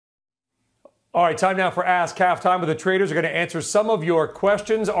All right, time now for Ask Halftime, where the traders are going to answer some of your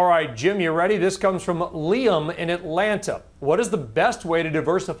questions. All right, Jim, you ready? This comes from Liam in Atlanta. What is the best way to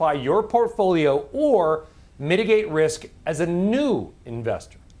diversify your portfolio or mitigate risk as a new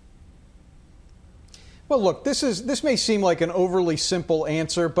investor? Well, look, this may seem like an overly simple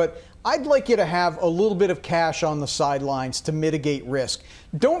answer, but I'd like you to have a little bit of cash on the sidelines to mitigate risk.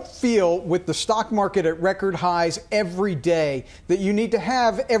 Don't feel with the stock market at record highs every day that you need to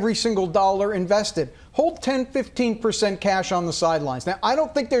have every single dollar invested. Hold 10, 15% cash on the sidelines. Now, I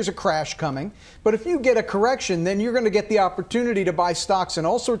don't think there's a crash coming, but if you get a correction, then you're going to get the opportunity to buy stocks in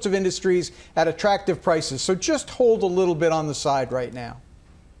all sorts of industries at attractive prices. So just hold a little bit on the side right now.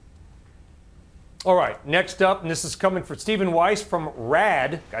 All right, next up, and this is coming from Stephen Weiss from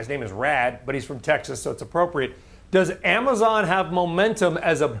Rad. Guy's name is Rad, but he's from Texas, so it's appropriate. Does Amazon have momentum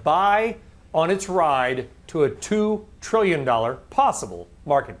as a buy on its ride to a $2 trillion possible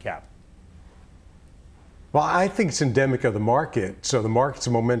market cap? Well, I think it's endemic of the market. So the market's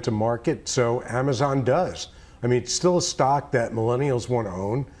a momentum market, so Amazon does. I mean, it's still a stock that millennials want to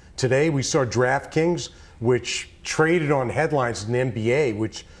own. Today, we saw DraftKings, which traded on headlines in the NBA,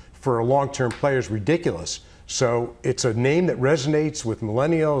 which for a long-term player is ridiculous. So it's a name that resonates with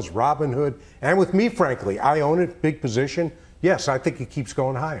millennials, Robinhood, and with me, frankly. I own it, big position. Yes, I think it keeps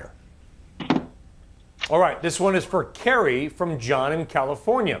going higher. All right, this one is for Kerry from John in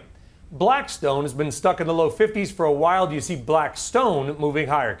California. Blackstone has been stuck in the low 50s for a while. Do you see Blackstone moving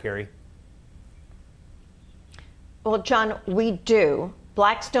higher, Kerry? Well, John, we do.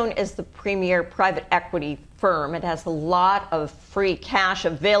 Blackstone is the premier private equity firm. It has a lot of free cash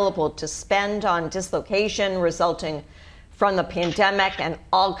available to spend on dislocation resulting from the pandemic and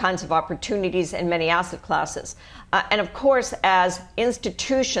all kinds of opportunities in many asset classes. And of course, as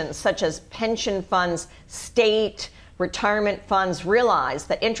institutions such as pension funds, state, retirement funds realize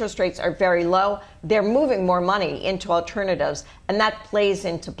that interest rates are very low, they're moving more money into alternatives, and that plays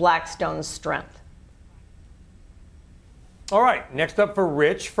into Blackstone's strength. All right, next up for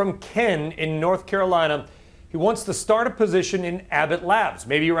Rich from Ken in North Carolina. He wants to start a position in Abbott Labs,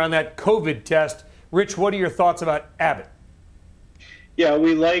 maybe around that COVID test. Rich, what are your thoughts about Abbott? Yeah,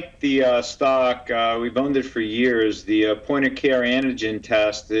 we like the stock. We've owned it for years. The point-of-care antigen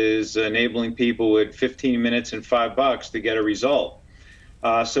test is enabling people with 15 minutes and $5 to get a result.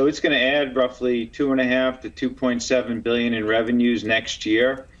 So it's going to add roughly $2.5 to $2.7 billion in revenues next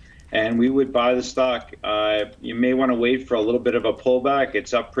year. And we would buy the stock. You may want to wait for a little bit of a pullback.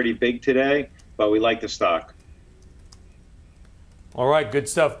 It's up pretty big today, but we like the stock. All right, good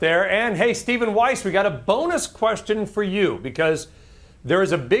stuff there. And hey, Stephen Weiss, we got a bonus question for you because there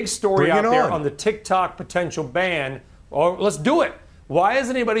is a big story out there on the TikTok potential ban. Or let's do it. Why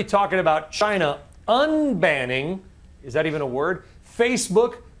isn't anybody talking about China unbanning, is that even a word,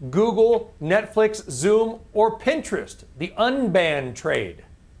 Facebook, Google, Netflix, Zoom, or Pinterest? The unban trade.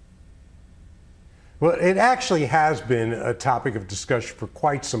 Well, it actually has been a topic of discussion for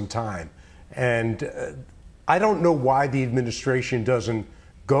quite some time. And I don't know why the administration doesn't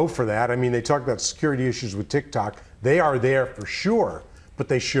go for that. I mean, they talk about security issues with TikTok. They are there for sure. But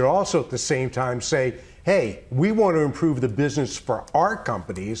they should also at the same time say, hey, we want to improve the business for our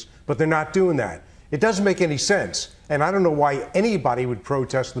companies, but they're not doing that. It doesn't make any sense. And I don't know why anybody would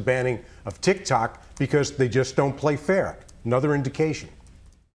protest the banning of TikTok because they just don't play fair. Another indication.